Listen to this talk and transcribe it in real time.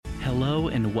Hello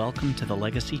and welcome to the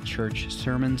Legacy Church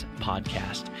Sermons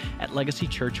podcast. At Legacy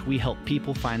Church, we help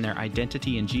people find their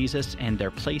identity in Jesus and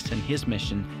their place in His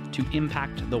mission to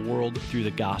impact the world through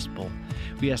the gospel.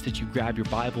 We ask that you grab your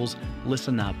Bibles,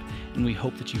 listen up, and we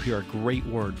hope that you hear a great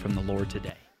word from the Lord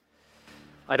today.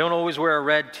 I don't always wear a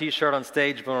red t-shirt on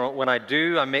stage, but when I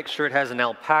do, I make sure it has an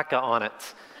alpaca on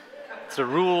it. It's a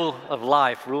rule of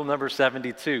life, rule number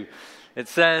 72. It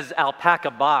says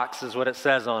alpaca box is what it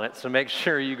says on it, so make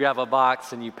sure you grab a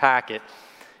box and you pack it,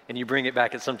 and you bring it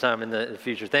back at some time in the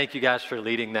future. Thank you guys for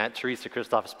leading that, Teresa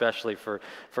Christoph especially for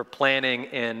planning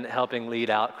and helping lead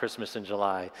out Christmas in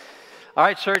July. All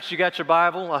right, church, you got your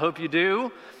Bible? I hope you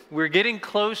do. We're getting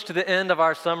close to the end of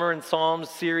our Summer in Psalms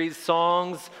series,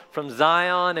 Songs from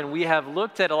Zion, and we have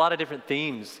looked at a lot of different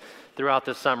themes throughout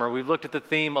the summer. We've looked at the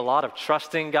theme a lot of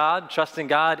trusting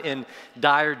God in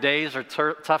dire days or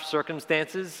tough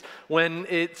circumstances when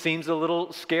it seems a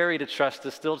little scary to trust,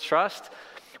 to still trust.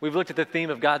 We've looked at the theme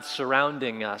of God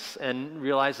surrounding us and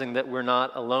realizing that we're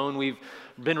not alone. We've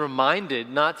been reminded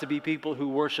not to be people who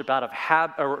worship out of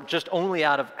habit, or just only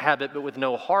out of habit, but with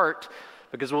no heart,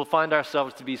 because we'll find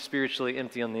ourselves to be spiritually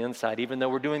empty on the inside, even though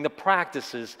we're doing the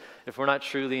practices, if we're not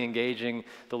truly engaging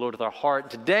the Lord with our heart.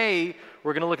 Today,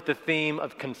 we're going to look at the theme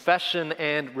of confession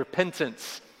and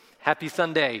repentance. Happy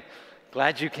Sunday.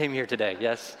 Glad you came here today,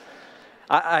 yes?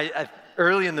 I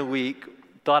early in the week,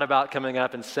 thought about coming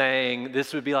up and saying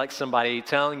this would be like somebody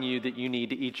telling you that you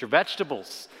need to eat your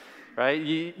vegetables, right?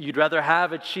 You'd rather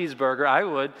have a cheeseburger. I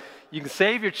would. You can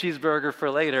save your cheeseburger for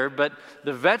later, but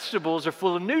the vegetables are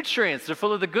full of nutrients. They're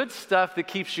full of the good stuff that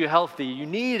keeps you healthy. You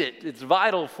need it. It's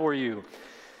vital for you.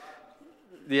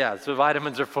 Yeah, so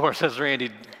vitamins are for, says Randy.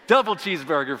 Double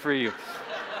cheeseburger for you.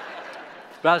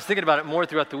 But I was thinking about it more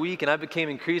throughout the week, and I became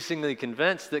increasingly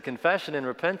convinced that confession and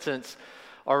repentance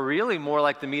are really more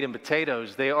like the meat and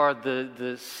potatoes. They are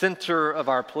the center of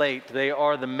our plate. They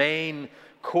are the main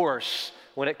course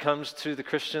when it comes to the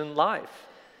Christian life.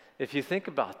 If you think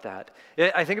about that.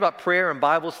 I think about prayer and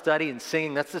Bible study and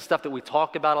singing. That's the stuff that we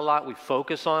talk about a lot, we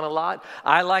focus on a lot.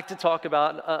 I like to talk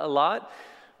about a lot.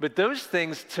 But those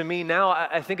things, to me now,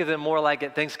 I think of them more like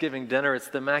at Thanksgiving dinner. It's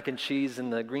the mac and cheese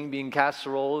and the green bean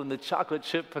casserole and the chocolate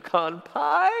chip pecan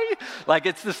pie. Like,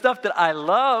 it's the stuff that I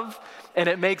love, and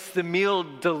it makes the meal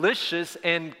delicious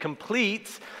and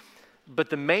complete.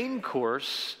 But the main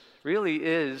course really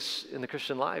is, in the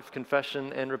Christian life,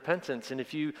 confession and repentance. And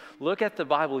if you look at the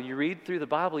Bible, you read through the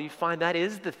Bible, you find that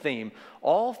is the theme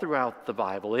all throughout the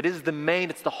Bible. It is the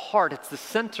main, it's the heart, it's the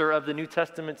center of the New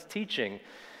Testament's teaching.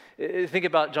 Think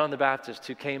about John the Baptist,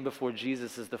 who came before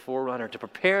Jesus as the forerunner to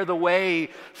prepare the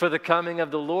way for the coming of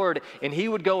the Lord. And he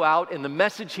would go out, and the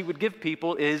message he would give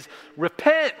people is,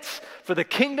 repent, for the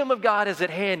kingdom of God is at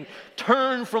hand.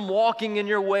 Turn from walking in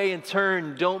your way and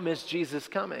turn. Don't miss Jesus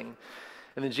coming.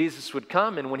 And then Jesus would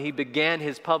come, and when he began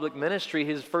his public ministry,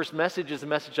 his first message is a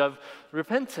message of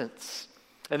repentance.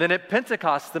 And then at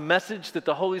Pentecost, the message that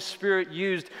the Holy Spirit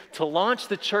used to launch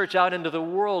the church out into the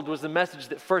world was the message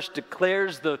that first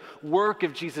declares the work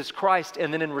of Jesus Christ,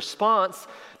 and then in response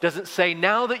doesn't say,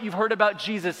 now that you've heard about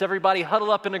Jesus, everybody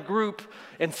huddle up in a group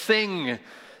and sing.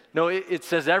 No, it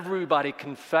says everybody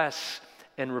confess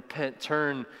and repent,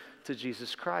 turn to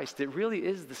Jesus Christ. It really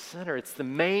is the center. It's the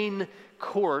main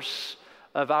course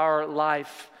of our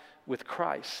life with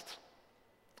Christ.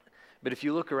 But if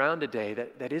you look around today,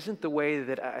 that isn't the way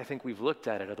that I think we've looked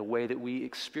at it, or the way that we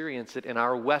experience it in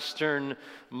our Western,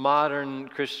 modern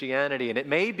Christianity. And it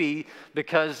may be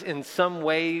because in some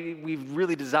way we've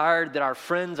really desired that our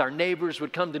friends, our neighbors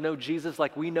would come to know Jesus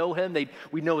like we know him.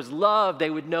 We'd know his love. They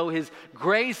would know his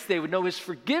grace. They would know his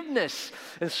forgiveness.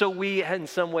 And so we, in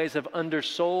some ways, have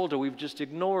undersold, or we've just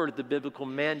ignored the biblical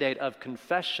mandate of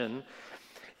confession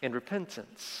and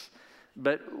repentance.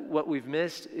 But what we've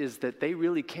missed is that they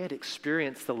really can't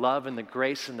experience the love and the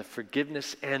grace and the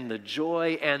forgiveness and the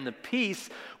joy and the peace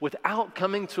without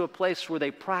coming to a place where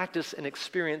they practice and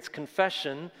experience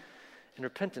confession and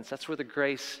repentance. That's where the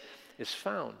grace is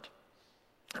found.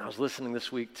 I was listening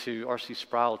this week to R.C.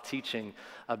 Sproul teaching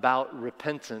about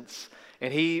repentance,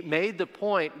 and he made the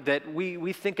point that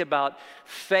we think about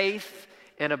faith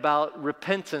and about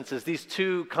repentance as these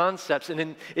two concepts.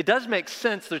 And it does make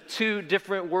sense. They're two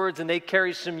different words, and they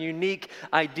carry some unique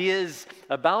ideas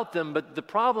about them. But the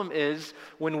problem is,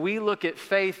 when we look at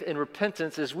faith and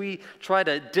repentance, as we try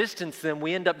to distance them,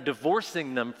 we end up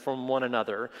divorcing them from one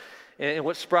another. And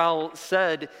what Sproul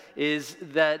said is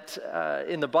that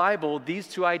in the Bible, these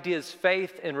two ideas,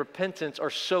 faith and repentance,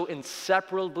 are so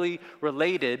inseparably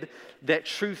related that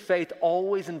true faith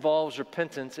always involves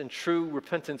repentance and true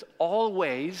repentance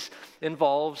always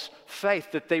involves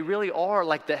faith, that they really are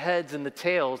like the heads and the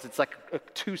tails. It's like a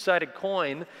two-sided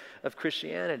coin of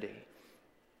Christianity.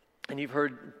 And you've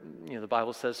heard, the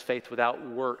Bible says faith without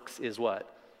works is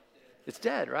what? It's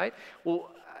dead, right? Well,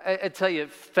 I tell you,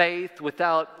 faith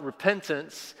without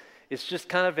repentance is just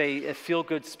kind of a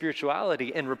feel-good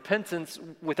spirituality, and repentance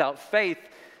without faith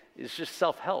is just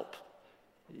self-help.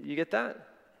 You get that?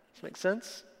 Does that make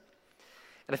sense?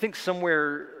 And I think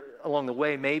somewhere along the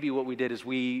way, maybe what we did is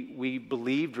we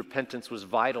believed repentance was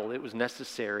vital, it was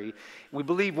necessary. We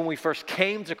believed when we first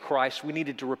came to Christ, we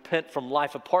needed to repent from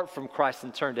life apart from Christ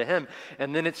and turn to Him.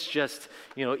 And then it's just,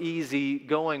 easy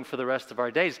going for the rest of our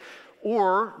days.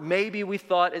 Or maybe we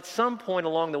thought at some point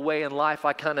along the way in life,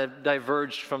 I kind of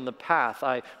diverged from the path.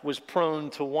 I was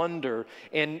prone to wander,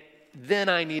 and then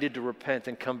I needed to repent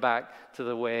and come back to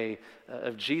the way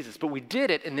of Jesus. But we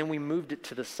did it, and then we moved it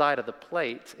to the side of the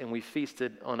plate, and we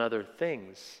feasted on other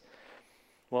things.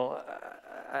 Well,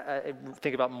 I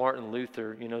think about Martin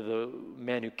Luther, the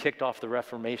man who kicked off the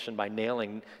Reformation by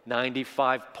nailing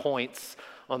 95 points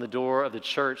on the door of the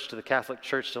church, to the Catholic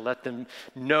Church, to let them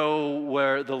know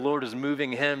where the Lord is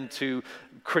moving him to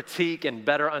critique and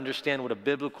better understand what a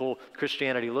biblical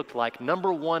Christianity looked like.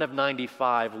 Number 1 of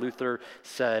 95, Luther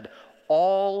said,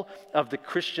 all of the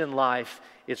Christian life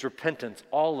is repentance,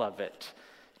 all of it.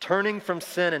 Turning from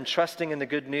sin and trusting in the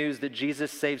good news that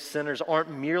Jesus saves sinners aren't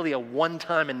merely a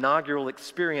one-time inaugural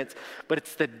experience, but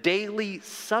it's the daily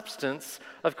substance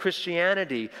of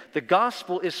Christianity. The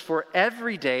gospel is for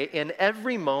every day and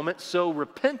every moment, so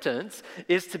repentance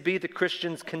is to be the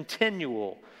Christian's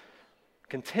continual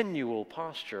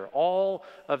posture. All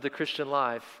of the Christian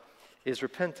life is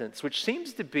repentance, which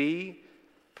seems to be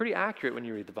pretty accurate when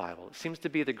you read the Bible. It seems to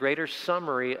be the greater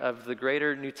summary of the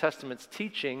greater New Testament's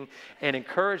teaching and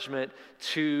encouragement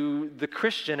to the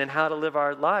Christian and how to live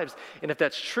our lives. And if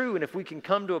that's true, and if we can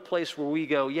come to a place where we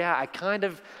go, yeah, I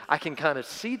can kind of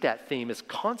see that theme as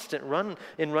constant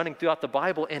running throughout the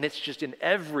Bible, and it's just in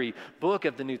every book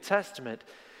of the New Testament,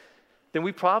 then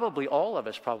all of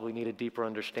us probably need a deeper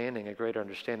understanding, a greater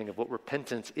understanding of what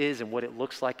repentance is and what it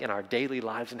looks like in our daily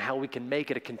lives and how we can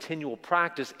make it a continual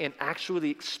practice and actually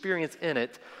experience in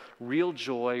it real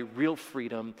joy, real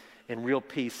freedom, and real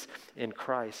peace in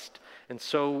Christ. And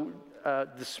so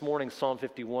this morning, Psalm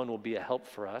 51 will be a help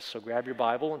for us. So grab your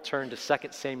Bible and turn to 2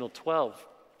 Samuel 12.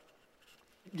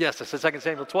 Yes, I said 2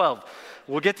 Samuel 12.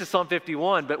 We'll get to Psalm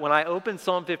 51, but when I opened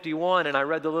Psalm 51 and I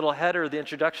read the little header, the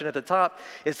introduction at the top,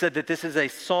 it said that this is a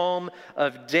psalm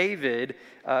of David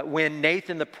when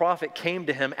Nathan the prophet came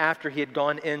to him after he had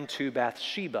gone into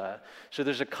Bathsheba. So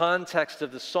there's a context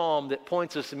of the psalm that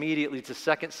points us immediately to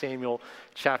 2 Samuel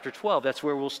chapter 12. That's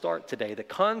where we'll start today. The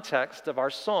context of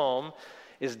our psalm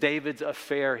is David's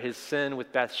affair, his sin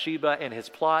with Bathsheba, and his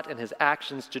plot and his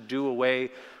actions to do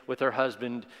away with her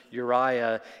husband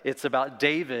Uriah. It's about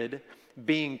David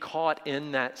being caught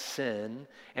in that sin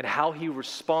and how he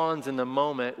responds in the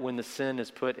moment when the sin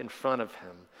is put in front of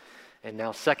him. And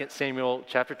now 2 Samuel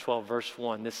chapter 12, verse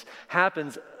 1. This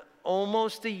happens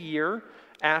almost a year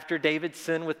after David's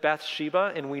sin with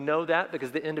Bathsheba, and we know that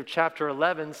because the end of chapter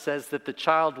 11 says that the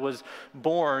child was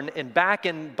born, and back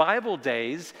in Bible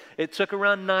days, it took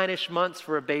around 9-ish months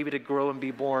for a baby to grow and be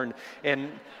born,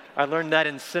 and I learned that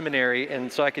in seminary,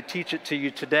 and so I could teach it to you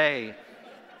today.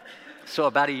 So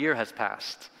about a year has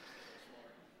passed.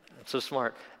 I'm so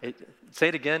smart. Say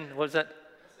it again. What was that?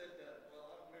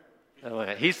 Oh,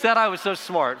 yeah. He said I was so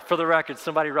smart. For the record,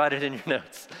 somebody write it in your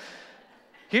notes.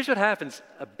 Here's what happens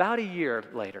about a year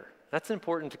later. That's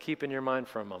important to keep in your mind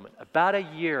for a moment. About a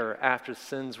year after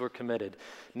sins were committed,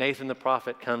 Nathan the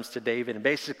prophet comes to David and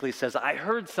basically says, I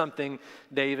heard something,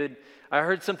 David. I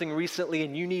heard something recently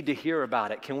and you need to hear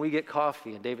about it. Can we get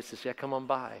coffee? And David says, yeah, come on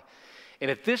by.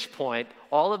 And at this point,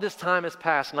 all of this time has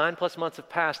passed, 9+ months have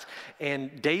passed,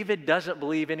 and David doesn't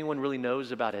believe anyone really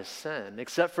knows about his sin,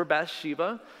 except for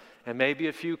Bathsheba and maybe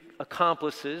a few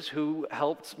accomplices who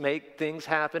helped make things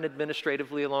happen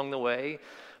administratively along the way.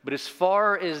 But as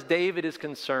far as David is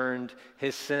concerned,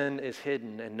 his sin is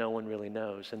hidden and no one really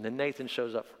knows. And then Nathan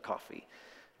shows up for coffee.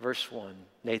 Verse 1,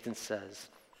 Nathan says,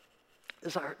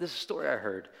 this is a story I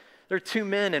heard. There are 2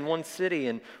 men in one city,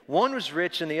 and one was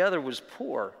rich and the other was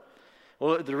poor.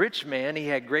 Well, the rich man, he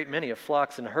had great many of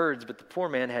flocks and herds, but the poor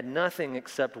man had nothing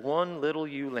except one little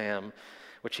ewe lamb,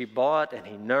 which he bought and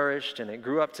he nourished, and it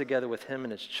grew up together with him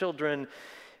and his children.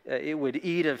 It would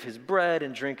eat of his bread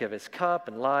and drink of his cup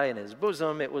and lie in his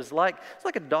bosom. It's like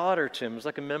a daughter to him. It was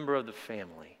like a member of the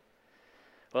family.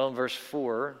 Well, in verse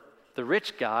 4, the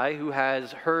rich guy who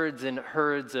has herds and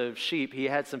herds of sheep, he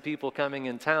had some people coming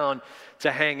in town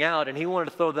to hang out, and he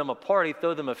wanted to throw them a party,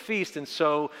 throw them a feast, and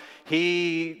so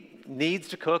he needs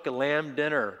to cook a lamb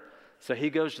dinner. So he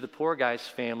goes to the poor guy's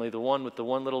family, the one with the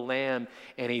one little lamb,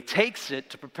 and he takes it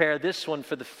to prepare this one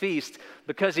for the feast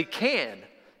because he can,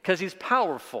 because he's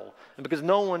powerful, and because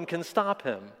no one can stop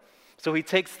him. So he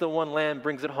takes the one lamb,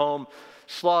 brings it home,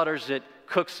 slaughters it,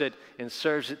 cooks it, and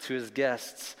serves it to his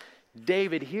guests.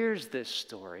 David hears this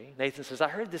story. Nathan says, I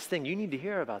heard this thing. You need to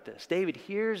hear about this. David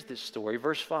hears this story.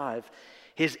 Verse 5,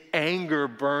 his anger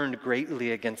burned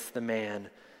greatly against the man.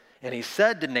 And he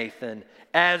said to Nathan,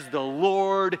 as the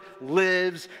Lord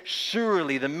lives,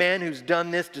 surely the man who's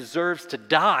done this deserves to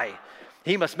die.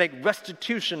 He must make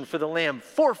restitution for the lamb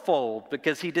fourfold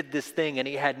because he did this thing and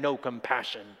he had no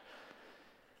compassion.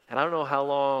 And I don't know how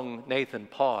long Nathan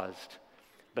paused,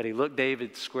 but he looked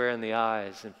David square in the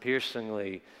eyes and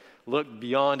piercingly looked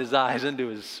beyond his eyes into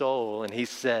his soul, and he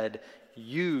said,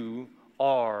 you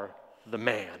are the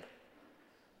man.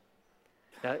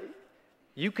 Now,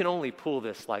 you can only pull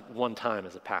this like one time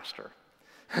as a pastor.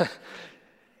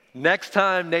 Next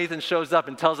time Nathan shows up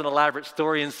and tells an elaborate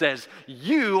story and says,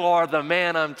 you are the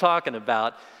man I'm talking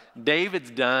about,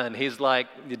 David's done. He's like,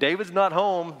 David's not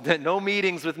home. No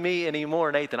meetings with me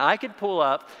anymore, Nathan. I could pull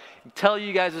up, tell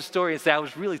you guys a story and say, I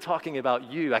was really talking about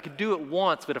you. I could do it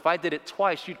once, but if I did it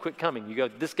twice, you'd quit coming. You go,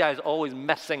 this guy's always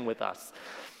messing with us.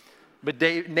 But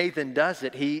Nathan does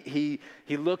it. He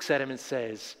looks at him and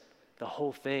says, the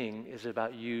whole thing is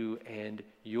about you and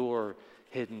your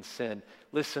hidden sin.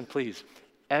 Listen, please.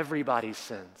 Everybody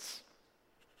sins.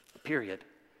 Period.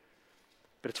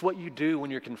 But it's what you do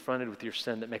when you're confronted with your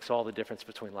sin that makes all the difference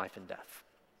between life and death.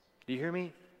 Do you hear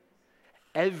me?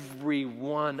 Every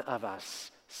one of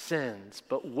us sins,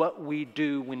 but what we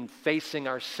do when facing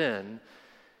our sin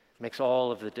makes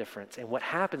all of the difference. And what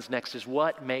happens next is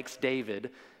what makes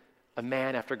David a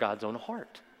man after God's own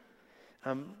heart.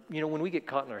 When we get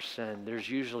caught in our sin, there's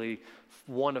usually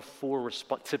one of four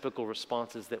typical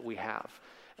responses that we have.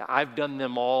 I've done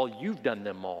them all, you've done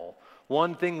them all.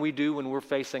 One thing we do when we're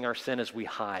facing our sin is we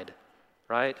hide,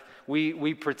 right?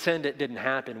 We pretend it didn't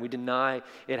happen. We deny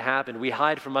it happened. We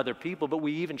hide from other people, but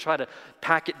we even try to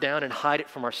pack it down and hide it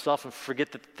from ourselves and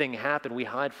forget that the thing happened. We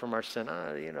hide from our sin.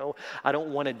 I don't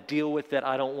want to deal with it.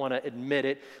 I don't want to admit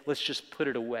it. Let's just put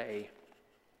it away.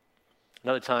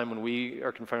 Another time when we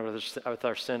are confronted with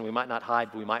our sin, we might not hide,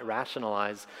 but we might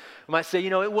rationalize. We might say,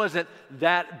 it wasn't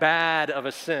that bad of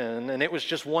a sin, and it was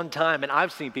just one time, and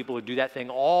I've seen people who do that thing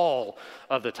all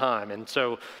of the time, and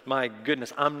so, my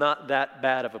goodness, I'm not that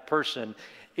bad of a person.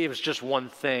 It was just one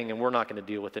thing, and we're not going to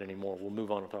deal with it anymore. We'll move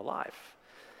on with our life.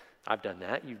 I've done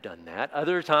that. You've done that.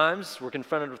 Other times, we're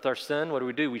confronted with our sin.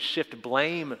 What do? We shift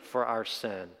blame for our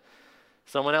sin.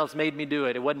 Someone else made me do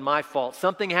it. It wasn't my fault.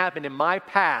 Something happened in my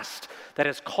past that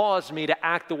has caused me to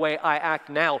act the way I act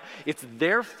now. It's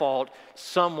their fault.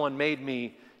 Someone made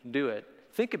me do it.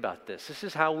 Think about this. This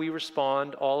is how we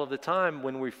respond all of the time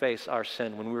when we face our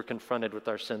sin, when we're confronted with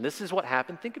our sin. This is what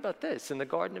happened. Think about this in the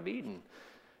Garden of Eden.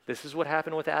 This is what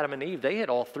happened with Adam and Eve. They had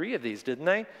all three of these, didn't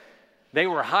they? They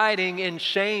were hiding in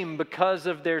shame because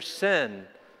of their sin,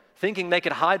 thinking they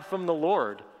could hide from the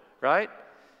Lord, right?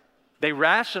 They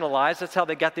rationalized. That's how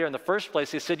they got there in the first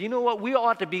place. They said, you know what? We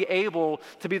ought to be able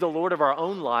to be the Lord of our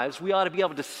own lives. We ought to be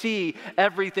able to see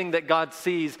everything that God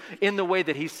sees in the way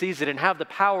that he sees it and have the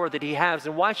power that he has.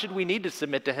 And why should we need to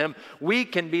submit to him? We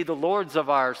can be the lords of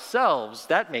ourselves.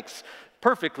 That makes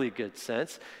perfectly good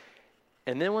sense.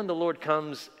 And then when the Lord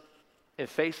comes and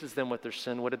faces them with their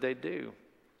sin, what did they do?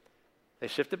 They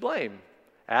shifted blame.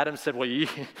 Adam said, well,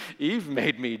 Eve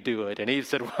made me do it. And Eve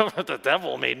said, well, the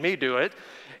devil made me do it.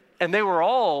 And they were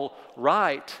all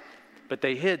right, but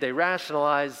they hid, they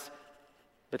rationalized,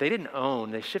 but they didn't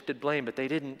own. They shifted blame, but they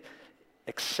didn't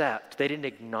accept. They didn't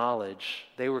acknowledge.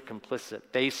 They were complicit.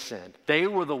 They sinned. They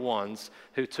were the ones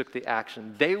who took the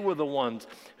action. They were the ones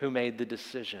who made the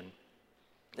decision.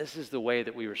 This is the way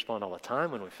that we respond all the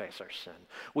time when we face our sin.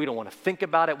 We don't want to think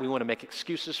about it. We want to make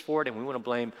excuses for it, and we want to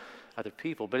blame other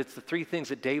people. But it's the three things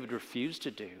that David refused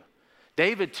to do.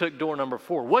 David took door number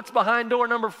 4. What's behind door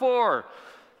number 4?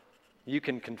 You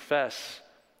can confess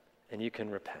and you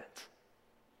can repent.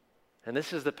 And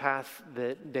this is the path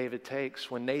that David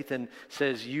takes when Nathan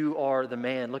says, you are the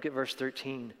man. Look at verse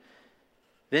 13.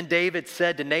 Then David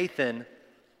said to Nathan,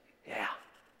 yeah,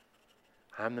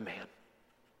 I'm the man.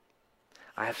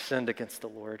 I have sinned against the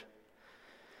Lord.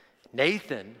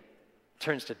 Nathan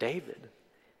turns to David.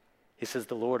 He says,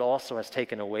 the Lord also has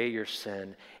taken away your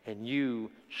sin, and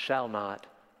you shall not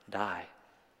die.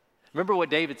 Remember what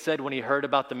David said when he heard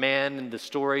about the man and the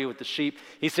story with the sheep?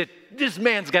 He said, this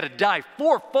man's got to die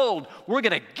fourfold. We're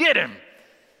going to get him.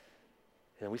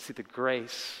 And we see the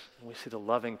grace, and we see the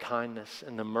loving kindness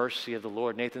and the mercy of the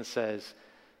Lord. Nathan says,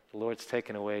 the Lord's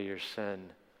taken away your sin.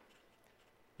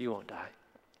 You won't die.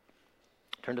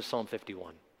 Turn to Psalm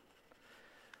 51.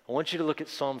 I want you to look at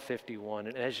Psalm 51,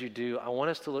 and as you do, I want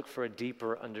us to look for a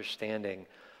deeper understanding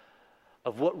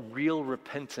of what real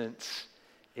repentance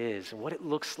is and what it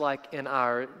looks like in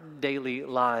our daily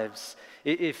lives.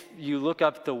 If you look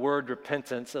up the word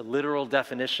repentance, a literal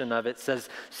definition of it says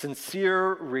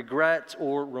sincere regret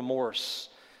or remorse.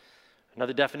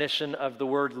 Another definition of the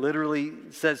word literally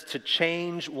says to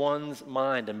change one's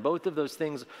mind. And both of those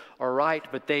things are right,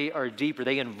 but they are deeper.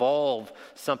 They involve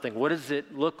something. What does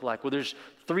it look like? Well, there's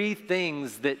three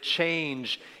things that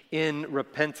change in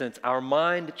repentance. Our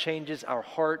mind changes, our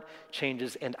heart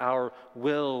changes, and our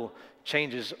will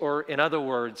changes. Or in other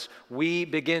words, we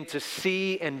begin to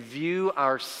see and view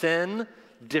our sin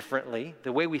differently.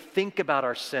 The way we think about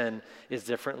our sin is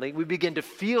differently. We begin to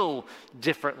feel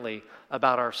differently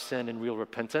about our sin in real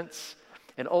repentance.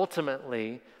 And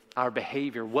ultimately, our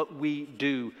behavior, what we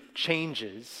do,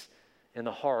 changes in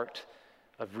the heart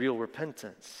of real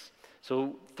repentance.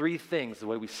 So three things: the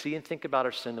way we see and think about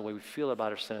our sin, the way we feel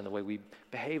about our sin, and the way we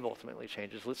behave ultimately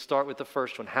changes. Let's start with the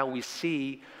first one, how we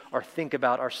see or think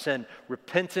about our sin.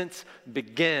 Repentance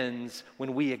begins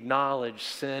when we acknowledge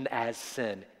sin as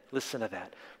sin. Listen to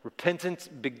that. Repentance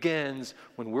begins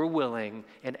when we're willing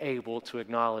and able to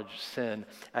acknowledge sin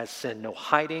as sin. No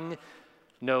hiding,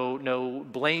 no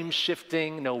blame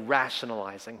shifting, no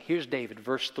rationalizing. Here's David,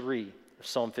 verse 3 of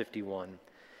Psalm 51.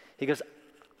 He goes,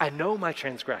 I know my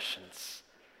transgressions.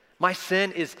 My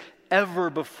sin is ever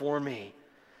before me.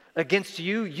 Against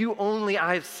you, you only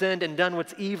I have sinned and done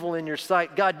what's evil in your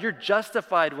sight. God, you're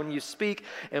justified when you speak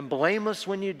and blameless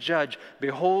when you judge.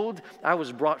 Behold, I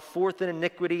was brought forth in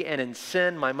iniquity, and in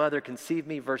sin my mother conceived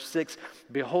me. Verse 6,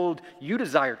 behold, you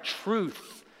desire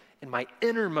truth in my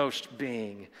innermost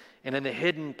being, and in the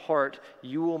hidden part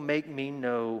you will make me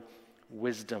know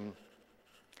wisdom.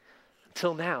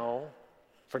 Until now,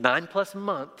 for 9+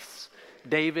 months,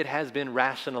 David has been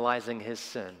rationalizing his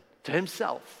sin to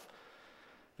himself.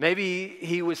 Maybe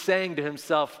he was saying to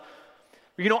himself,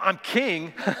 I'm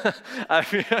king.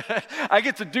 I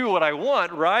get to do what I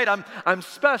want, right? I'm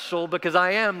special because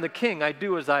I am the king. I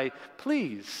do as I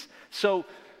please. So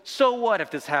what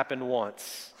if this happened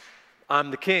once?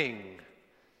 I'm the king.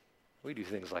 We do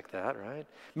things like that, right?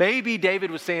 Maybe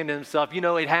David was saying to himself,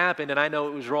 it happened and I know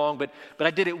it was wrong, but I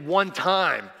did it one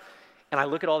time. And I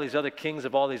look at all these other kings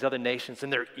of all these other nations,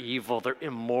 and they're evil, they're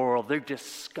immoral, they're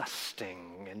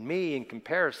disgusting. And me, in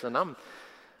comparison,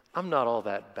 I'm not all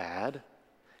that bad.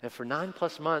 And for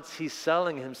 9+ months, he's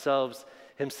selling himself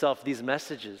these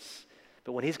messages.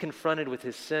 But when he's confronted with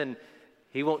his sin,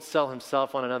 he won't sell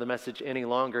himself on another message any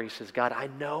longer. He says, God, I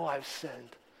know I've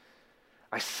sinned.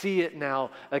 I see it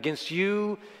now. Against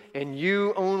you and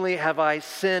you only have I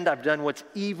sinned. I've done what's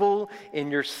evil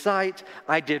in your sight.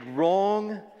 I did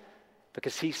wrong.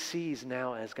 Because he sees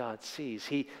now as God sees.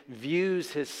 He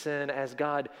views his sin as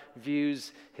God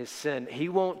views his sin. He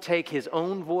won't take his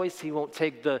own voice. He won't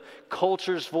take the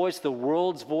culture's voice, the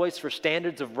world's voice for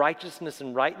standards of righteousness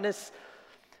and rightness.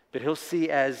 But he'll see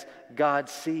as God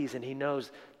sees, and he knows,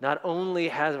 not only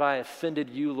have I offended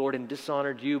you, Lord, and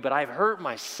dishonored you, but I've hurt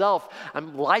myself.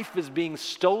 Life is being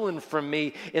stolen from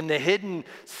me in the hidden,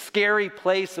 scary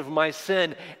place of my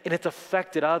sin, and it's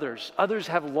affected others. Others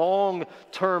have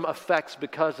long-term effects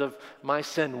because of my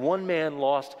sin. One man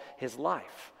lost his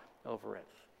life over it.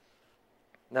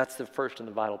 And that's the first and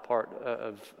the vital part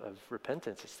of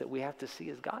repentance. It's that we have to see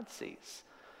as God sees.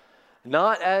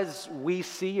 Not as we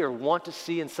see or want to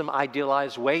see in some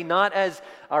idealized way, not as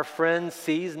our friend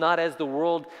sees, not as the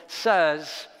world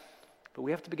says, but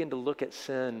we have to begin to look at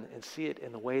sin and see it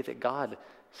in the way that God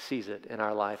sees it in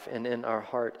our life and in our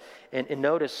heart. And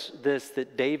notice this,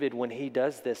 that David, when he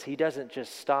does this, he doesn't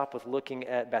just stop with looking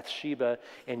at Bathsheba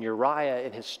and Uriah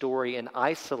in his story and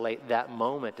isolate that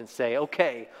moment and say,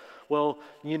 okay, well,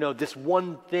 this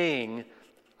one thing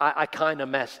I kind of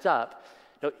messed up.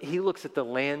 No, he looks at the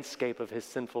landscape of his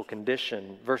sinful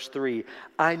condition. Verse 3,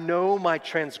 I know my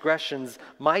transgressions,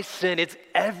 my sin, it's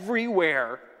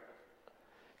everywhere.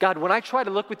 God, when I try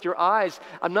to look with your eyes,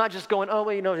 I'm not just going,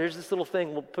 there's this little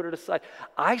thing, we'll put it aside.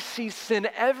 I see sin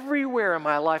everywhere in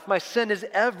my life. My sin is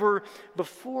ever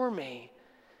before me.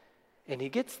 And he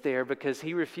gets there because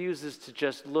he refuses to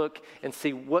just look and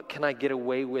see what can I get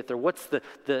away with, or what's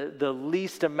the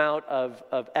least amount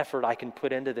of effort I can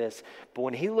put into this. But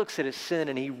when he looks at his sin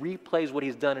and he replays what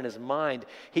he's done in his mind,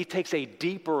 he takes a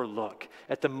deeper look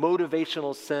at the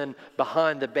motivational sin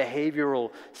behind the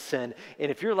behavioral sin. And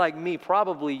if you're like me,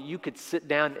 probably you could sit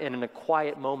down and in a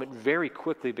quiet moment very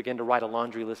quickly begin to write a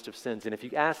laundry list of sins. And if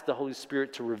you ask the Holy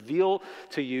Spirit to reveal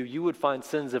to you, you would find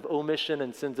sins of omission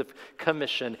and sins of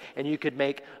commission, and you could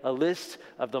make a list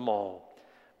of them all.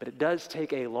 But it does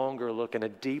take a longer look and a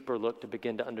deeper look to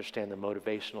begin to understand the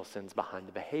motivational sins behind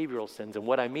the behavioral sins. And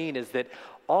what I mean is that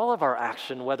all of our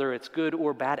action, whether it's good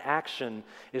or bad action,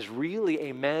 is really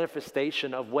a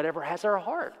manifestation of whatever has our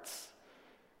hearts.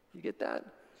 You get that?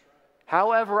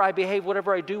 However I behave,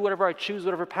 whatever I do, whatever I choose,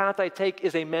 whatever path I take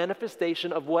is a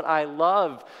manifestation of what I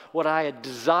love, what I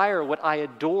desire, what I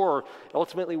adore,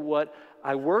 ultimately what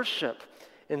I worship.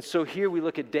 And so here we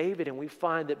look at David and we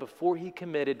find that before he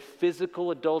committed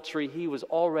physical adultery, he was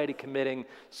already committing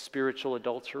spiritual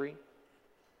adultery.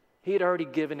 He had already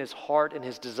given his heart and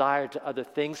his desire to other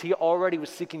things. He already was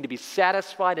seeking to be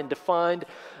satisfied and defined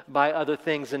by other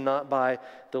things and not by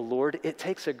the Lord. It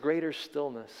takes a greater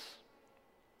stillness,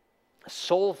 a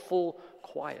soulful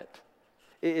quiet.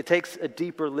 It takes a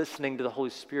deeper listening to the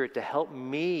Holy Spirit to help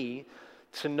me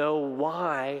to know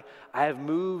why I have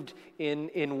moved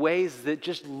in ways that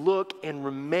just look and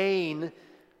remain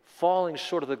falling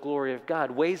short of the glory of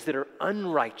God, ways that are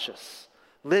unrighteous,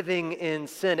 living in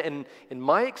sin. And in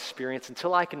my experience,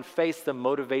 until I can face the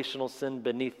motivational sin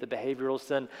beneath the behavioral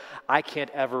sin, I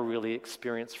can't ever really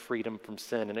experience freedom from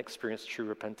sin and experience true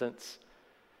repentance.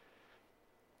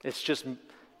 It's just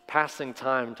passing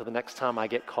time until the next time I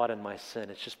get caught in my sin.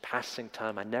 It's just passing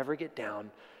time. I never get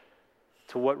down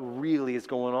to what really is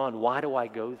going on. Why do I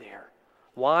go there?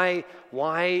 Why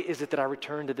is it that I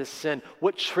return to this sin?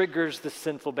 What triggers the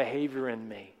sinful behavior in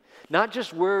me? Not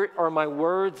just where are my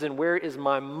words and where is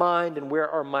my mind and where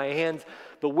are my hands,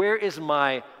 but where is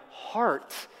my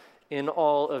heart in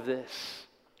all of this?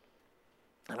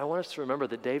 And I want us to remember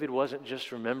that David wasn't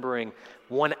just remembering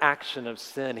one action of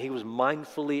sin. He was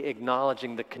mindfully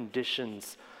acknowledging the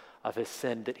conditions of his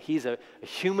sin, that he's a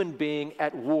human being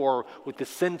at war with the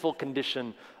sinful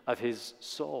condition of his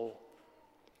soul.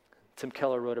 Tim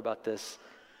Keller wrote about this.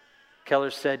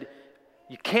 Keller said,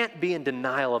 you can't be in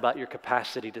denial about your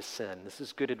capacity to sin. This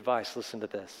is good advice. Listen to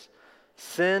this.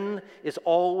 Sin is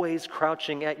always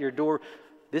crouching at your door.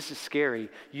 This is scary.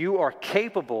 You are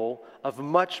capable of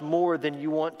much more than you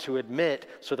want to admit.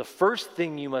 So the first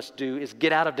thing you must do is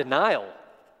get out of denial.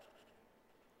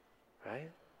 Right?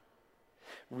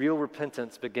 Real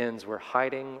repentance begins where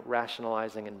hiding,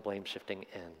 rationalizing, and blame shifting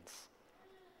ends.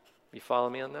 You follow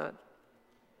me on that?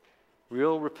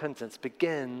 Real repentance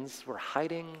begins where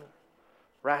hiding,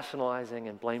 rationalizing,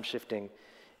 and blame shifting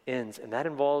ends. And that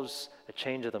involves a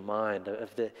change of the mind,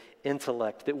 of the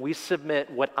intellect, that we submit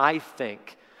what I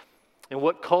think and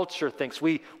what culture thinks.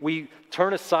 We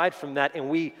turn aside from that and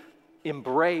we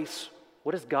embrace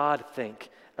what does God think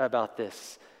about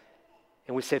this.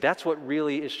 And we say, that's what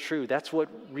really is true. That's what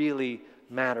really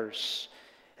matters.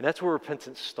 And that's where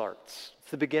repentance starts.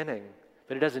 It's the beginning,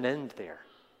 but it doesn't end there.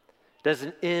 It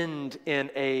doesn't end in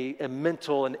a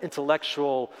mental and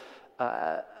intellectual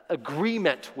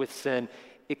agreement with sin.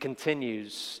 It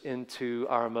continues into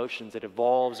our emotions. It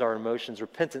evolves our emotions.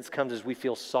 Repentance comes as we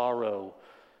feel sorrow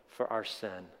for our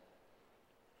sin.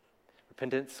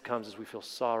 Repentance comes as we feel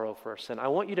sorrow for our sin. I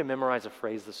want you to memorize a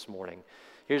phrase this morning.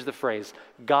 Here's the phrase,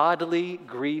 godly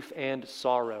grief and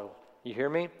sorrow. You hear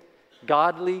me?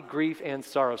 Godly grief and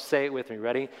sorrow. Say it with me.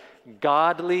 Ready?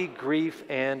 Godly grief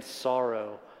and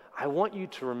sorrow. I want you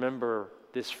to remember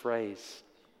this phrase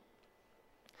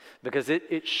because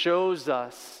it shows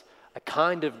us a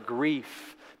kind of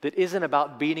grief that isn't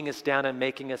about beating us down and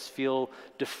making us feel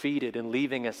defeated and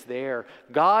leaving us there.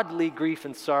 Godly grief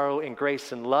and sorrow and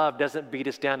grace and love doesn't beat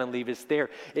us down and leave us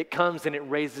there. It comes and it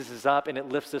raises us up and it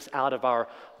lifts us out of our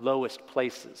lowest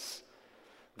places.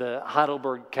 The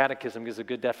Heidelberg Catechism gives a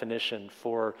good definition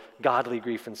for godly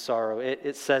grief and sorrow.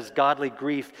 It says godly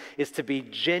grief is to be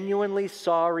genuinely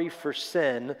sorry for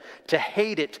sin, to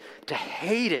hate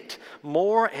it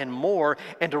more and more,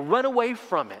 and to run away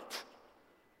from it.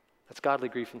 That's godly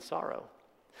grief and sorrow.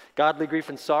 Godly grief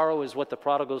and sorrow is what the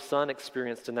prodigal son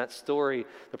experienced in that story.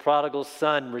 The prodigal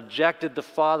son rejected the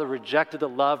father, rejected the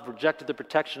love, rejected the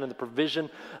protection and the provision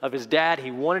of his dad.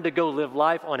 He wanted to go live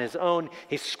life on his own.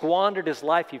 He squandered his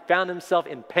life. He found himself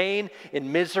in pain,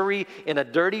 in misery, in a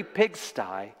dirty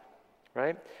pigsty,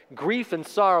 right? Grief and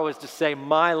sorrow is to say,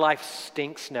 my life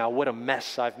stinks now. What a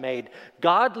mess I've made.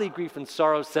 Godly grief and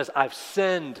sorrow says, I've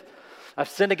sinned. I've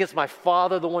sinned against my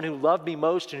Father, the one who loved me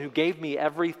most and who gave me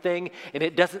everything. And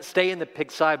it doesn't stay in the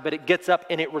pigsty, but it gets up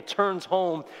and it returns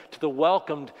home to the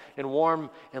welcomed and warm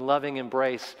and loving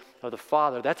embrace of the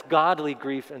Father. That's godly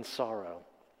grief and sorrow.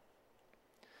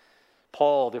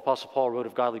 Paul, the Apostle Paul, wrote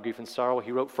of godly grief and sorrow.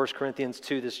 He wrote 1 Corinthians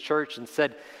to this church and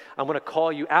said, I'm going to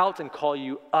call you out and call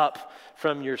you up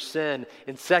from your sin.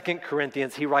 In 2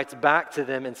 Corinthians, he writes back to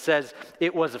them and says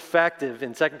it was effective.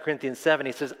 In 2 Corinthians 7,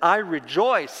 he says, I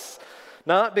rejoice,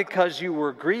 not because you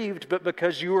were grieved, but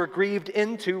because you were grieved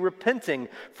into repenting.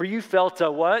 For you felt a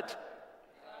what?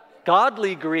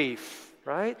 Godly grief,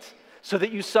 right? So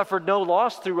that you suffered no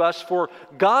loss through us, for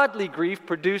godly grief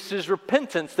produces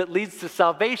repentance that leads to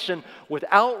salvation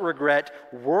without regret.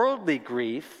 Worldly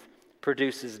grief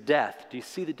produces death. Do you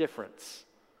see the difference?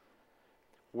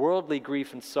 Worldly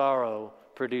grief and sorrow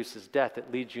produces death.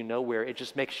 It leads you nowhere. It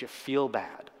just makes you feel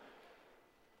bad.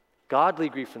 Godly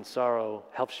grief and sorrow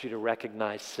helps you to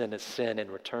recognize sin as sin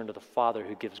and return to the Father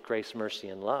who gives grace, mercy,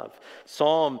 and love.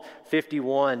 Psalm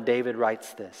 51, David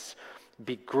writes this.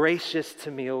 Be gracious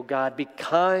to me, O God. Be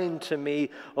kind to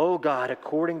me, O God,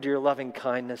 according to your loving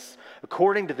kindness,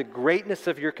 according to the greatness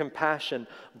of your compassion.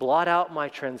 Blot out my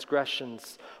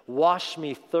transgressions. Wash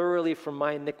me thoroughly from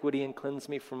my iniquity and cleanse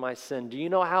me from my sin. Do you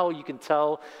know how you can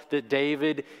tell that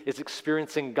David is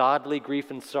experiencing godly grief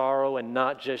and sorrow and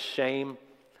not just shame?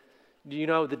 Do you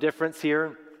know the difference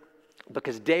here?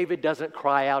 Because David doesn't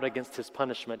cry out against his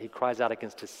punishment. He cries out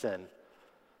against his sin.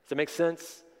 Does that make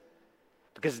sense?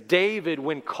 Because David,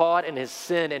 when caught in his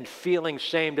sin and feeling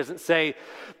shame, doesn't say,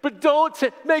 but don't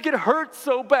make it hurt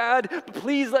so bad.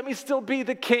 Please let me still be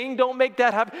the king. Don't make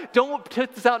that happen. Don't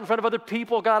put this out in front of other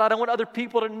people. God, I don't want other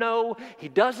people to know. He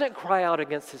doesn't cry out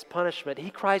against his punishment.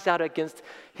 He cries out against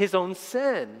his own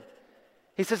sin.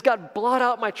 He says, God, blot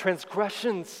out my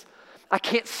transgressions. I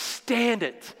can't stand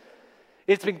it.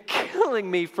 It's been killing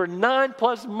me for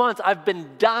 9+ months. I've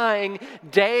been dying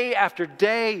day after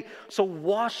day. So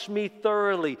wash me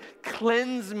thoroughly.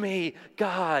 Cleanse me,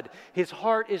 God. His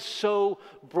heart is so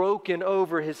broken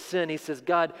over his sin. He says,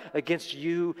 God, against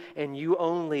you and you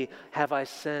only have I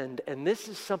sinned. And this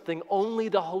is something only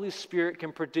the Holy Spirit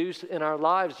can produce in our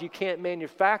lives. You can't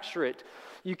manufacture it.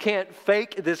 You can't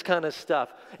fake this kind of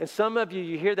stuff. And some of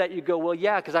you hear that, you go, well,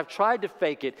 yeah, because I've tried to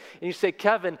fake it. And you say,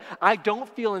 Kevin, I don't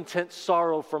feel intense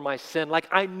sorrow for my sin. Like,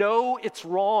 I know it's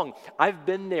wrong. I've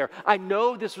been there. I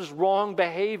know this was wrong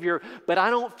behavior, but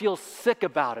I don't feel sick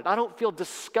about it. I don't feel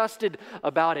disgusted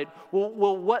about it.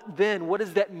 Well, what then? What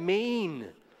does that mean?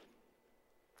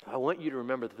 I want you to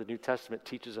remember that the New Testament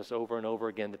teaches us over and over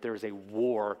again that there is a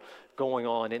war going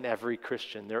on in every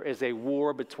Christian. There is a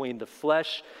war between the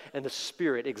flesh and the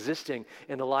spirit existing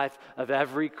in the life of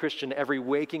every Christian, every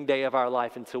waking day of our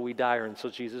life until we die or until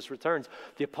Jesus returns.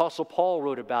 The Apostle Paul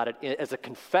wrote about it as a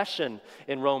confession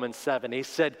in Romans 7. He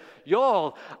said,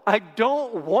 y'all, I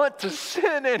don't want to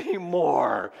sin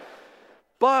anymore,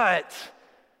 but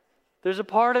there's a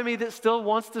part of me that still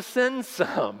wants to sin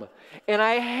some. And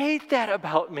I hate that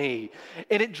about me.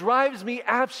 And it drives me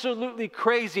absolutely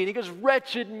crazy. And he goes,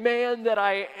 wretched man that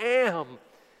I am.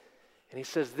 And he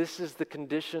says, this is the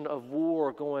condition of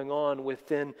war going on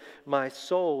within my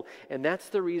soul. And that's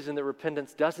the reason that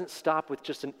repentance doesn't stop with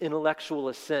just an intellectual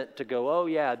assent to go, oh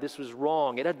yeah, this was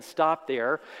wrong. It doesn't stop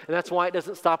there. And that's why it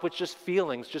doesn't stop with just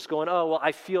feelings, just going, oh, well,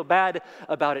 I feel bad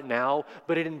about it now.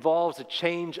 But it involves a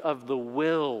change of the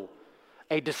will.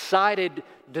 A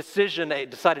decision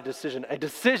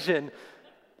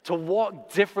to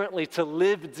walk differently, to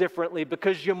live differently,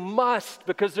 because you must,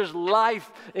 because there's life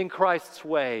in Christ's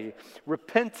way.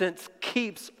 Repentance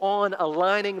keeps on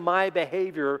aligning my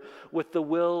behavior with the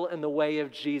will and the way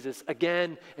of Jesus.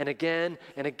 Again and again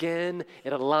and again,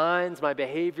 it aligns my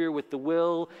behavior with the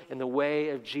will and the way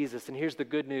of Jesus. And here's the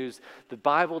good news. The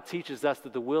Bible teaches us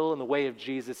that the will and the way of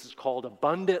Jesus is called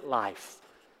abundant life.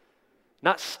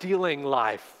 Not stealing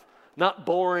life, not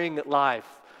boring life,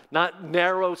 not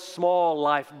narrow, small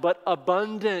life, but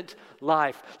abundant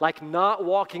life. Like not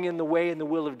walking in the way and the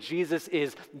will of Jesus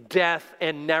is death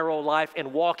and narrow life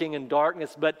and walking in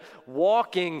darkness, but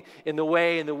walking in the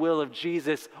way and the will of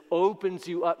Jesus opens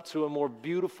you up to a more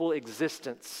beautiful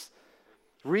existence.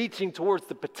 Reaching towards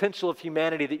the potential of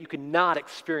humanity that you cannot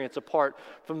experience apart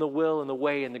from the will and the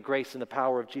way and the grace and the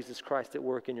power of Jesus Christ at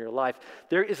work in your life.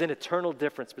 There is an eternal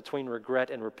difference between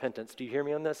regret and repentance. Do you hear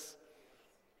me on this?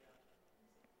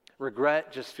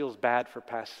 Regret just feels bad for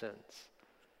past sins.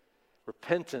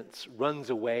 Repentance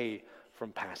runs away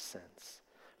from past sins.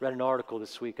 I read an article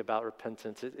this week about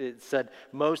repentance. It said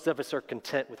most of us are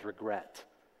content with regret.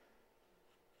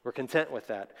 We're content with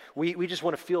that. We just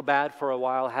want to feel bad for a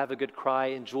while, have a good cry,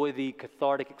 enjoy the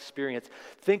cathartic experience.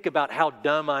 Think about how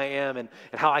dumb I am and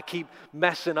how I keep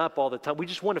messing up all the time. We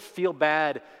just want to feel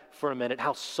bad for a minute,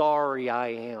 how sorry I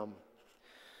am.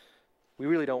 We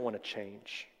really don't want to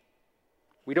change.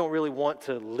 We don't really want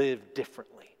to live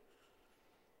differently.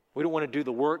 We don't want to do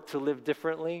the work to live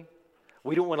differently.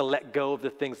 We don't want to let go of the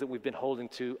things that we've been holding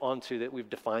onto that we've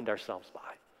defined ourselves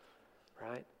by,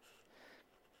 right?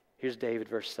 Here's David,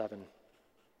 verse 7.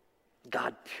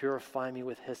 God, purify me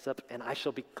with hyssop, and I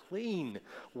shall be clean.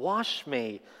 Wash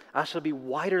me, I shall be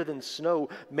whiter than snow.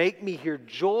 Make me hear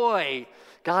joy.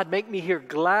 God, make me hear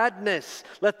gladness.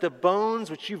 Let the bones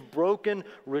which you've broken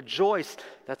rejoice.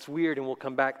 That's weird, and we'll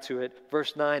come back to it.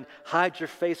 Verse 9, hide your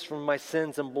face from my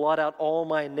sins and blot out all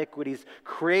my iniquities.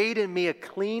 Create in me a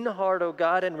clean heart, O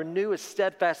God, and renew a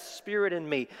steadfast spirit in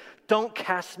me. Don't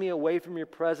cast me away from your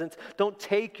presence. Don't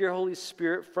take your Holy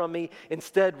Spirit from me.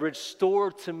 Instead,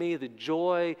 restore to me the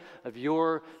joy of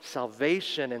your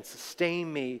salvation and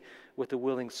sustain me with a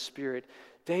willing spirit.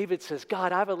 David says,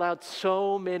 God, I've allowed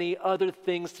so many other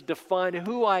things to define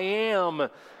who I am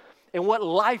and what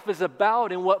life is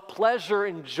about and what pleasure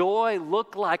and joy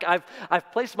look like.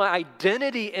 I've placed my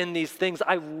identity in these things.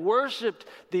 I've worshiped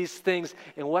these things.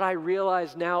 And what I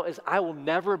realize now is I will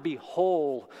never be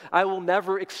whole. I will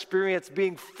never experience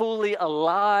being fully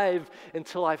alive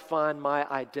until I find my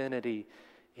identity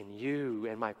in you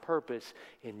and my purpose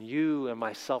in you and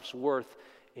my self-worth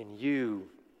in you.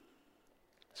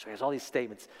 So he has all these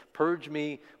statements. Purge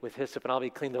me with hyssop and I'll be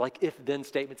clean. They're like if-then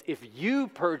statements. If you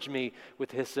purge me with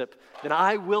hyssop, then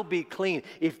I will be clean.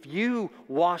 If you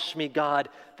wash me, God,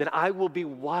 then I will be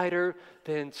whiter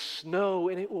than snow.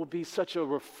 And it will be such a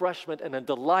refreshment and a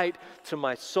delight to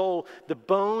my soul. The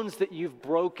bones that you've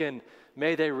broken,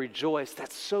 may they rejoice.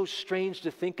 That's so strange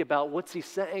to think about. What's he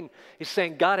saying? He's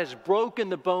saying God has broken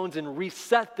the bones and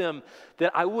reset them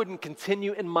that I wouldn't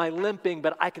continue in my limping,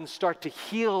 but I can start to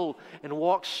heal and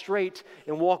walk straight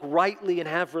and walk rightly and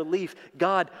have relief.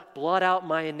 God, blot out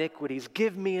my iniquities.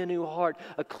 Give me a new heart,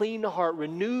 a clean heart.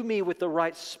 Renew me with the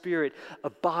right spirit.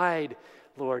 Abide,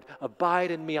 Lord,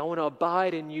 abide in me. I want to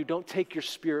abide in you. Don't take your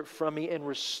spirit from me and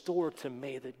restore to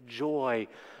me the joy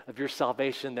of your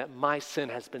salvation that my sin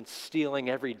has been stealing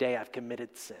every day I've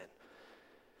committed sin,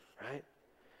 right?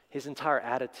 His entire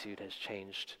attitude has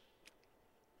changed.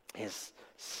 His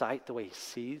sight, the way he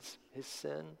sees his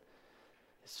sin,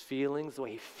 his feelings, the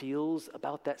way he feels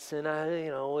about that sin.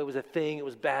 It was a thing, it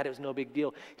was bad, it was no big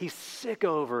deal. He's sick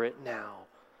over it now.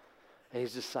 And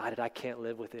he's decided, I can't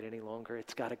live with it any longer.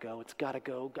 It's got to go. It's got to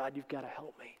go. God, you've got to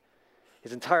help me.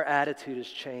 His entire attitude has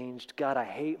changed. God, I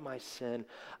hate my sin.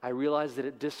 I realize that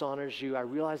it dishonors you. I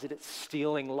realize that it's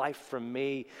stealing life from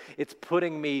me. It's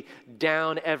putting me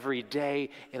down every day,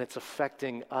 and it's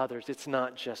affecting others. It's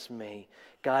not just me.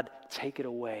 God, take it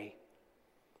away.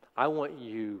 I want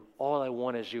you. All I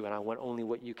want is you, and I want only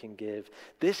what you can give.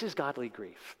 This is godly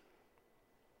grief.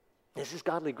 This is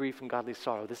godly grief and godly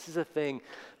sorrow. This is a thing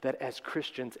that as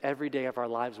Christians, every day of our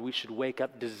lives, we should wake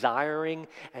up desiring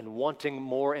and wanting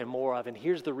more and more of. And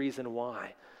here's the reason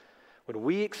why. When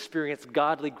we experience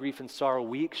godly grief and sorrow,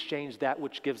 we exchange that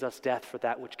which gives us death for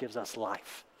that which gives us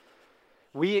life.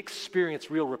 We experience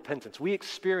real repentance. We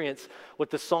experience what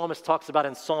the psalmist talks about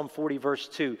in Psalm 40, verse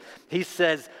 2. He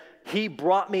says, he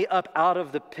brought me up out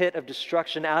of the pit of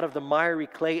destruction, out of the miry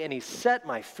clay, and he set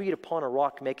my feet upon a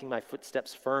rock, making my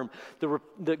footsteps firm.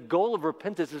 The goal of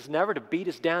repentance is never to beat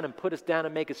us down and put us down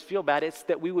and make us feel bad. It's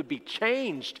that we would be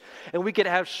changed and we could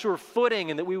have sure footing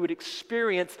and that we would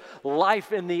experience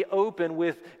life in the open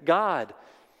with God.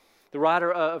 The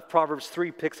writer of Proverbs 3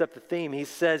 picks up the theme. He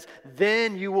says,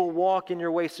 then you will walk in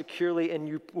your way securely and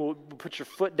you will put your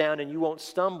foot down and you won't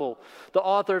stumble. The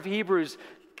author of Hebrews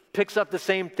picks up the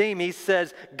same theme. He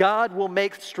says, God will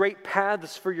make straight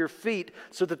paths for your feet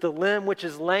so that the limb which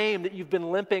is lame that you've been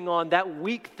limping on, that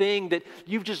weak thing that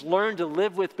you've just learned to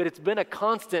live with, but it's been a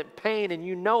constant pain and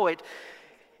you know it,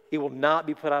 it will not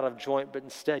be put out of joint, but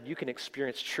instead you can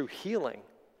experience true healing,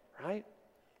 right?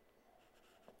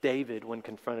 David, when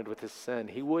confronted with his sin,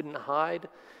 he wouldn't hide.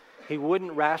 He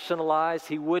wouldn't rationalize.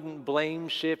 He wouldn't blame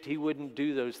shift. He wouldn't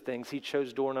do those things. He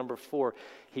chose door number 4.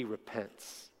 He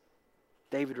repents.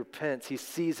 David repents. He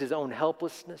sees his own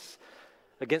helplessness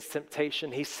against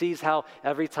temptation. He sees how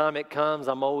every time it comes,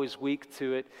 I'm always weak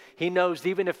to it. He knows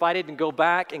even if I didn't go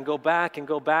back and go back and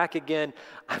go back again,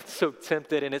 I'm so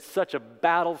tempted and it's such a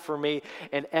battle for me.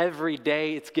 And every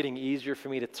day it's getting easier for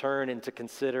me to turn and to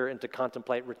consider and to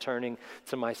contemplate returning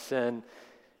to my sin.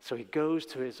 So he goes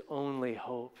to his only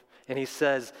hope. And he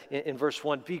says in verse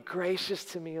 1, be gracious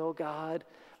to me, O God,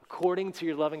 according to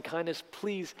your loving kindness,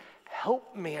 please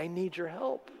Help me, I need your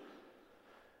help.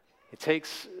 He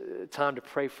takes time to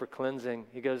pray for cleansing.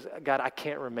 He goes, God, I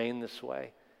can't remain this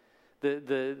way.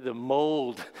 The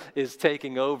mold is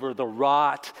taking over. The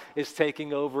rot is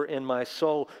taking over in my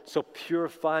soul. So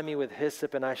purify me with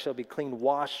hyssop and I shall be clean.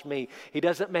 Wash me. He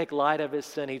doesn't make light of his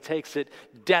sin. He takes it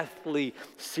deathly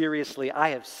seriously. I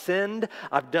have sinned.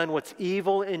 I've done what's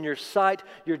evil in your sight.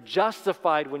 You're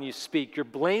justified when you speak. You're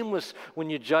blameless when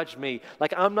you judge me.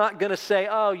 Like, I'm not going to say,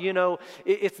 oh,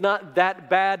 it's not that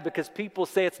bad because people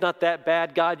say it's not that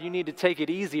bad. God, you need to take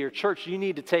it easy. Or church, you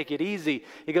need to take it easy.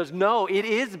 He goes, no, it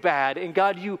is bad. And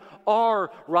God, you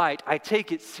are right. I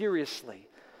take it seriously.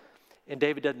 And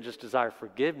David doesn't just desire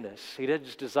forgiveness. He doesn't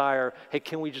just desire, hey,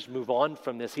 can we just move on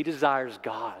from this? He desires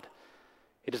God.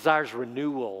 He desires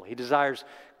renewal. He desires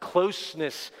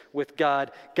closeness with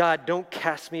God. God, don't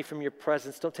cast me from your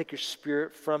presence. Don't take your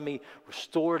spirit from me.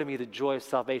 Restore to me the joy of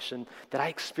salvation that I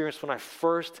experienced when I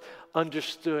first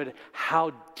understood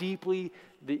how deeply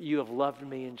that you have loved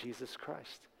me in Jesus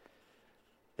Christ.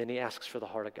 Then he asks for the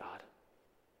heart of God.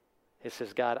 He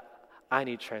says, God, I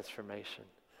need transformation.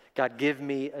 God, give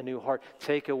me a new heart.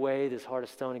 Take away this heart of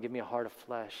stone and give me a heart of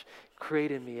flesh.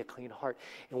 Create in me a clean heart.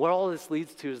 And what all this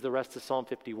leads to is the rest of Psalm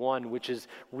 51, which is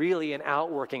really an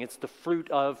outworking. It's the fruit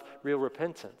of real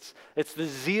repentance. It's the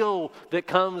zeal that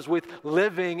comes with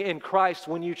living in Christ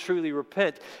when you truly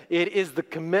repent. It is the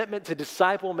commitment to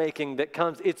disciple making that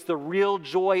comes. It's the real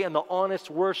joy and the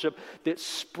honest worship that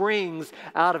springs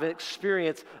out of an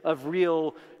experience of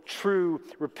real true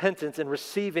repentance and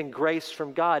receiving grace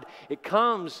from God. It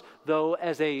comes, though,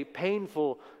 as a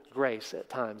painful grace at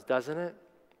times, doesn't it?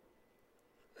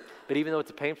 But even though it's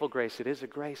a painful grace, it is a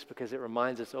grace because it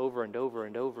reminds us over and over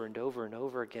and over and over and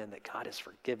over again that God is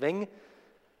forgiving.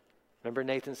 Remember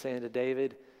Nathan saying to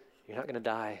David, you're not going to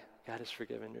die. God has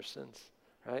forgiven your sins,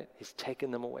 right? He's taken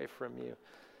them away from you.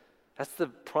 That's the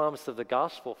promise of the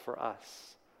gospel for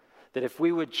us, that if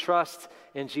we would trust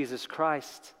in Jesus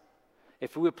Christ,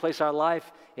 if we would place our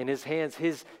life in his hands,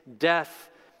 his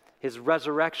death, his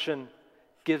resurrection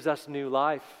gives us new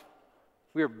life.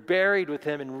 We are buried with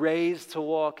him and raised to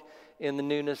walk in the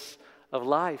newness of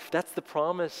life. That's the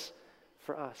promise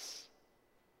for us.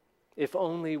 If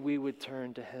only we would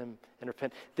turn to him and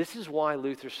repent. This is why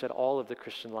Luther said all of the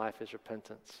Christian life is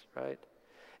repentance, right?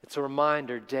 It's a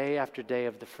reminder day after day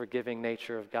of the forgiving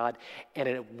nature of God and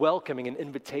a welcoming, an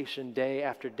invitation day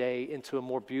after day into a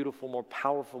more beautiful, more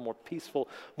powerful, more peaceful,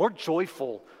 more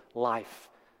joyful life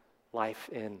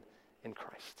in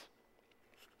Christ.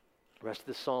 The rest of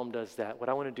the psalm does that. What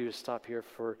I want to do is stop here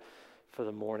for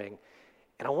the morning.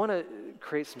 And I want to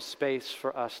create some space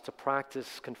for us to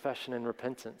practice confession and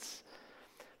repentance.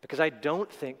 Because I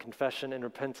don't think confession and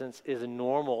repentance is a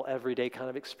normal, everyday kind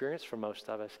of experience for most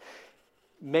of us.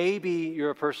 Maybe you're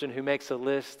a person who makes a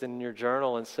list in your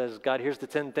journal and says, God, here's the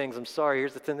 10 things I'm sorry.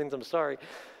 Here's the 10 things I'm sorry.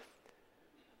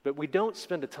 But we don't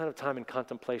spend a ton of time in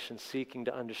contemplation seeking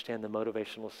to understand the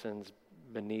motivational sins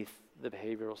beneath the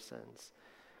behavioral sins.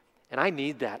 And I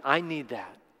need that.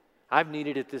 I've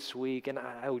needed it this week, and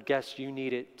I would guess you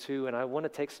need it too. And I want to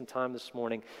take some time this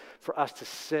morning for us to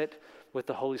sit with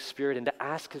the Holy Spirit and to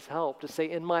ask his help, to say,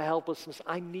 in my helplessness,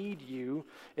 I need you.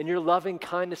 In your loving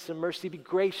kindness and mercy, be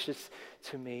gracious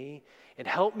to me and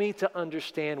help me to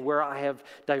understand where I have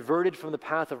diverted from the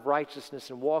path of righteousness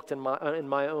and walked in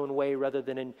my own way rather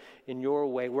than in your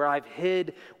way, where I've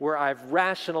hid, where I've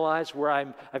rationalized, where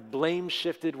I've blame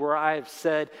shifted, where I've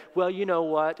said, well, you know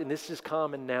what, and this is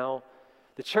common now.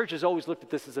 The church has always looked at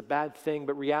this as a bad thing,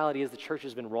 but reality is the church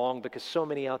has been wrong because so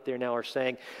many out there now are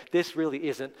saying, this really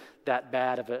isn't that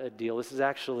bad of a deal. This is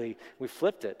actually, we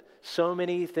flipped it. So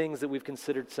many things that we've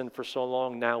considered sin for so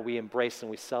long now we embrace and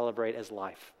we celebrate as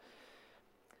life.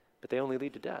 But they only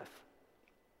lead to death.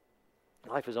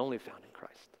 Life is only found in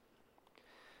Christ.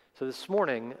 So this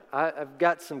morning, I've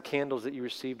got some candles that you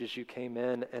received as you came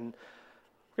in, and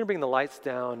we're going to bring the lights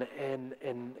down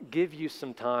and give you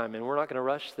some time, and we're not going to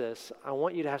rush this. I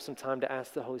want you to have some time to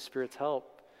ask the Holy Spirit's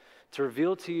help, to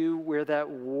reveal to you where that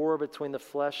war between the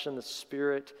flesh and the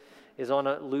spirit is on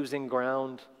a losing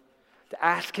ground, to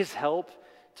ask his help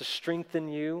to strengthen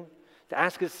you, to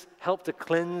ask his help to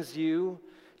cleanse you,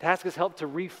 to ask his help to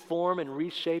reform and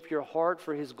reshape your heart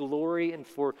for his glory and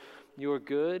for your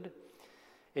good.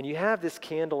 And you have this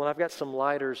candle, and I've got some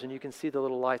lighters, and you can see the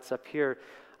little lights up here.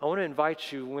 I want to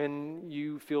invite you, when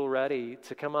you feel ready,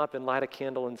 to come up and light a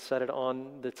candle and set it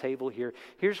on the table here.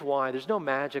 Here's why. There's no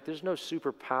magic. There's no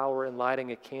superpower in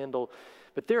lighting a candle.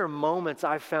 But there are moments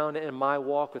I've found in my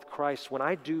walk with Christ when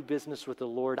I do business with the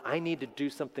Lord, I need to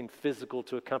do something physical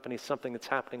to accompany something that's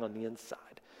happening on the inside.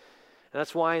 And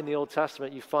that's why in the Old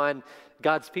Testament you find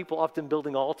God's people often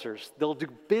building altars. They'll do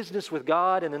business with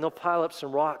God and then they'll pile up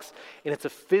some rocks. And it's a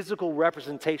physical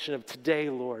representation of today,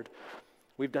 Lord,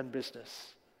 we've done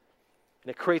business. And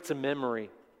it creates a memory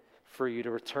for you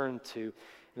to return to. And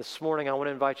this morning I want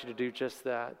to invite you to do just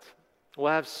that.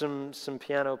 We'll have some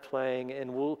piano playing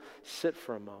and we'll sit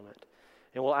for a moment.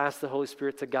 And we'll ask the Holy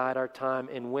Spirit to guide our time.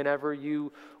 And whenever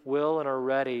you will and are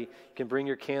ready, you can bring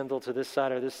your candle to this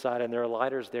side or this side, and there are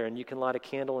lighters there, and you can light a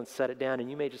candle and set it down. And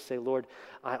you may just say, Lord,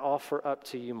 I offer up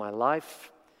to you my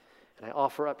life, and I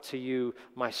offer up to you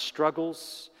my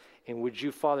struggles. And would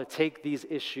you, Father, take these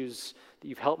issues that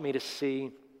you've helped me to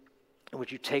see, and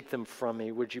would you take them from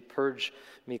me? Would you purge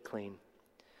me clean?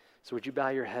 So would you bow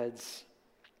your heads,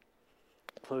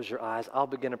 close your eyes? I'll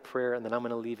begin a prayer, and then I'm going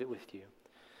to leave it with you.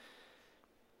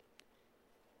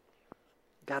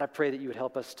 God, I pray that you would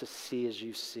help us to see as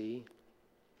you see.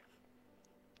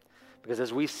 Because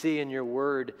as we see in your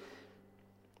word,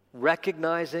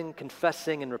 recognizing,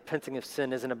 confessing, and repenting of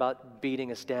sin isn't about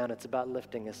beating us down, it's about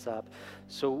lifting us up.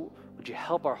 So would you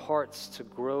help our hearts to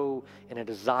grow in a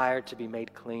desire to be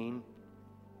made clean?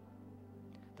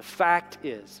 The fact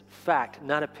is,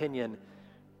 not opinion,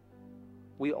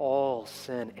 we all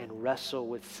sin and wrestle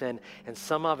with sin. And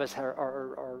some of us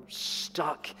are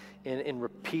stuck in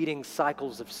repeating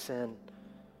cycles of sin.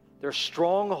 There are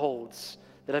strongholds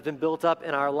that have been built up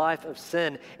in our life of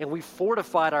sin, and we've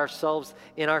fortified ourselves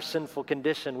in our sinful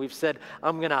condition. We've said,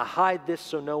 I'm going to hide this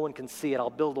so no one can see it.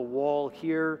 I'll build a wall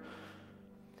here.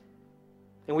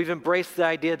 And we've embraced the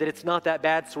idea that it's not that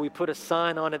bad, so we put a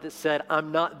sign on it that said,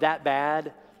 I'm not that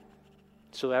bad,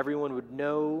 so everyone would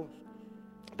know.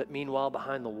 But meanwhile,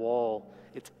 behind the wall,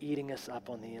 it's eating us up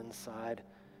on the inside.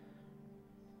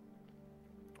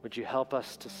 Would you help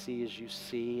us to see as you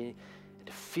see, and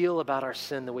to feel about our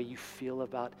sin the way you feel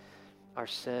about our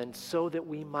sin, so that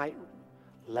we might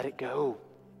let it go.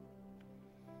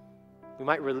 We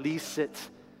might release it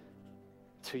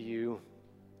to you.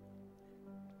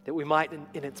 That we might,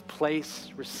 in its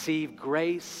place, receive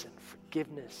grace and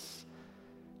forgiveness,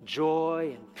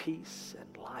 joy and peace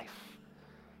and life.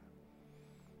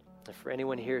 And for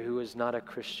anyone here who is not a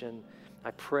Christian,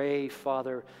 I pray,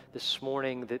 Father, this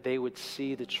morning that they would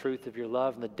see the truth of your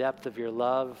love and the depth of your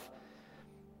love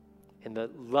and the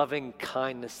loving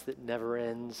kindness that never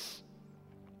ends,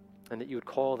 and that you would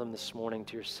call them this morning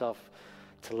to yourself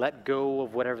to let go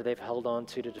of whatever they've held on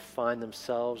to define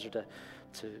themselves, or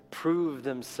to prove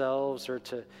themselves, or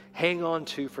to hang on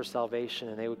to for salvation,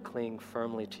 and they would cling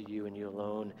firmly to you and you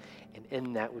alone. And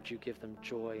in that, would you give them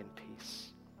joy and peace?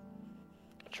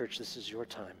 Church, this is your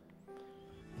time.